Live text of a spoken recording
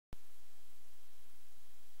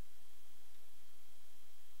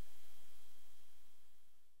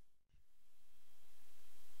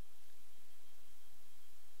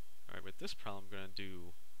this problem, we're going to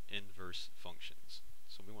do inverse functions.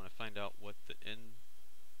 So we want to find out what the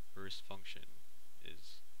inverse function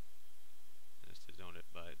is. And it's denoted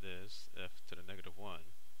by this, f to the negative 1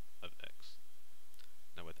 of x.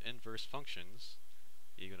 Now with inverse functions,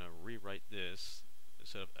 you're going to rewrite this.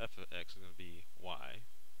 Instead of f of x, it's going to be y.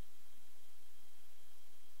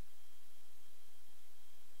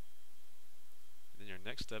 Then your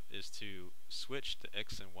next step is to switch to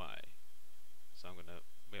x and y. So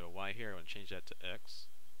we have a y here, I'm going to change that to x.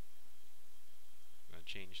 I'm going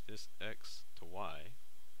to change this x to y.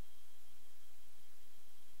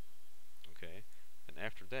 Okay, and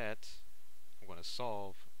after that, I'm going to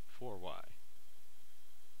solve for y.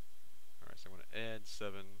 Alright, so I'm going to add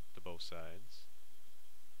 7 to both sides.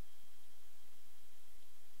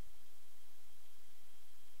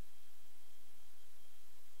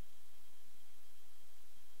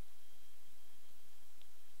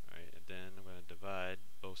 Alright, and then I'm going to divide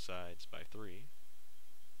both sides by 3.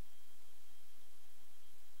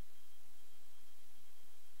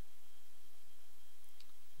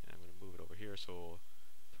 And I'm going to move it over here, so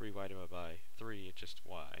 3y divided by 3 is just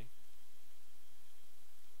y.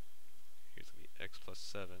 Here's going to be x plus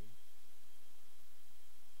 7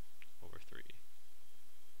 over 3.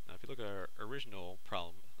 Now if you look at our original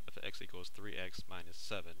problem, if x equals 3x minus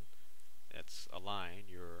 7, that's a line,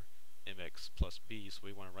 your mx plus b, so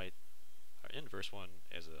we want to write our inverse one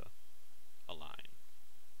as a line.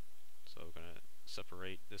 So we're going to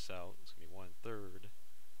separate this out. It's going to be 1/3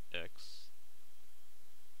 x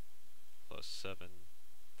plus 7/3.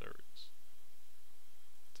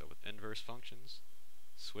 So with inverse functions,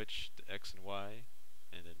 switch to x and y,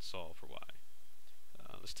 and then solve for y.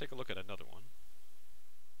 Let's take a look at another one.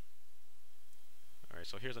 Alright,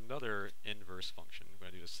 so here's another inverse function. We're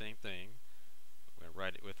going to do the same thing. We're going to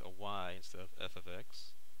write it with a y instead of f of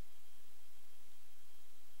x.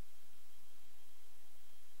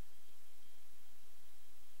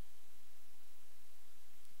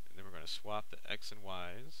 And then we're going to swap the x and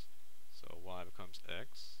y's. So y becomes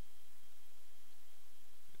x.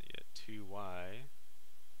 And you get 2y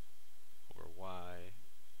over y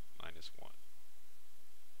minus 1.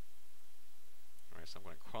 Alright, so I'm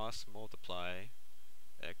going to cross multiply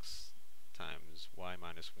x times y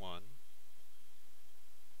minus 1.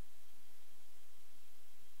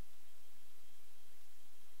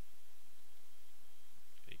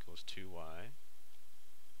 Equals 2y.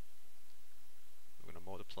 I'm going to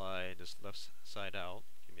multiply this left side out.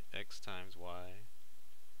 Give me x times y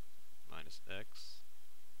minus x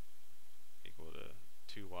equal to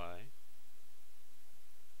 2y.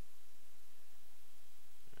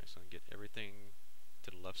 Alright, so I'm going to get everything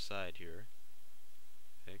to the left side here.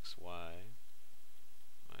 xy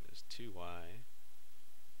minus 2y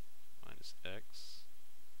minus x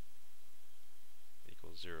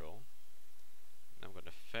equals 0. Now I'm going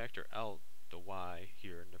to factor out the y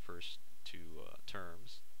here in the first two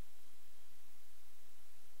terms.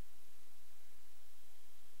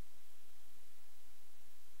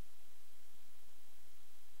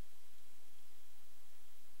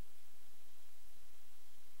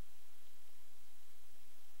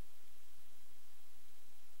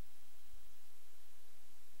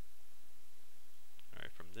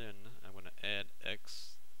 Alright, from then I'm going to add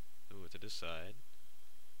x to this side.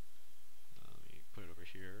 Let me put it over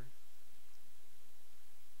here.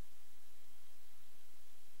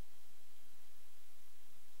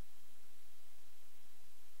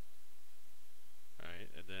 Alright,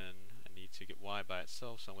 and then I need to get y by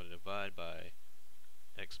itself, so I'm going to divide by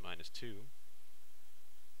x minus 2.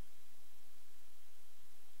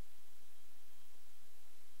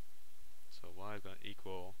 So y is going to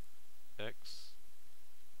equal x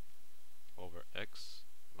over x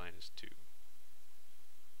minus 2.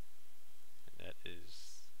 And that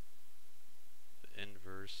is the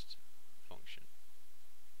inverse function.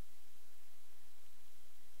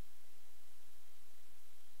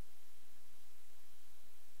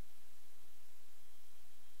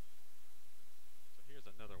 So here's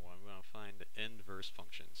another one. We're going to find the inverse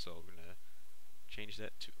function. So we're going to change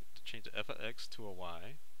that to change the f of x to a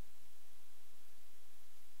y.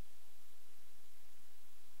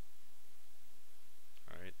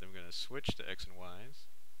 Alright, then we're going to switch to x and y's.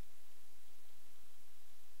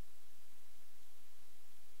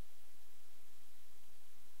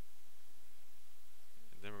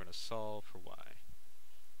 And then we're going to solve for y.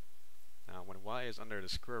 Now when y is under the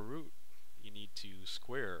square root, you need to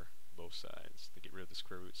square both sides to get rid of the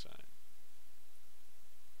square root sign.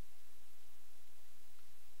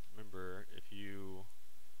 Remember, if you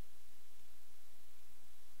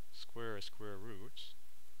square a square root,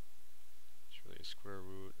 it's really a square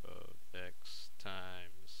root of x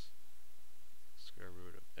times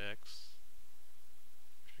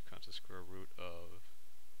the square root of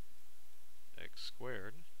x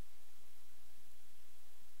squared.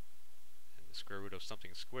 And the square root of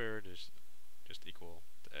something squared is just equal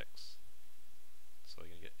to x. So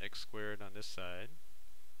you're going to get x squared on this side.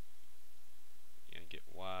 You're going to get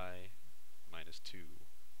y minus 2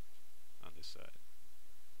 on this side.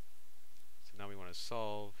 So now we want to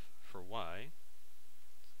solve for y.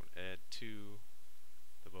 So we're going to add 2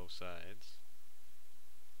 to both sides.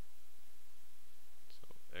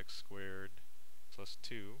 So x squared plus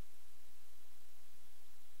 2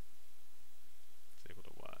 is equal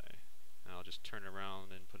to y. Now I'll just turn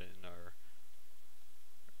around and put it in our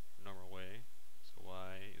normal way. So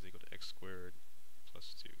y is equal to x squared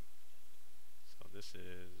plus 2. So this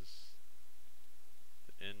is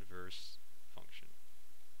the inverse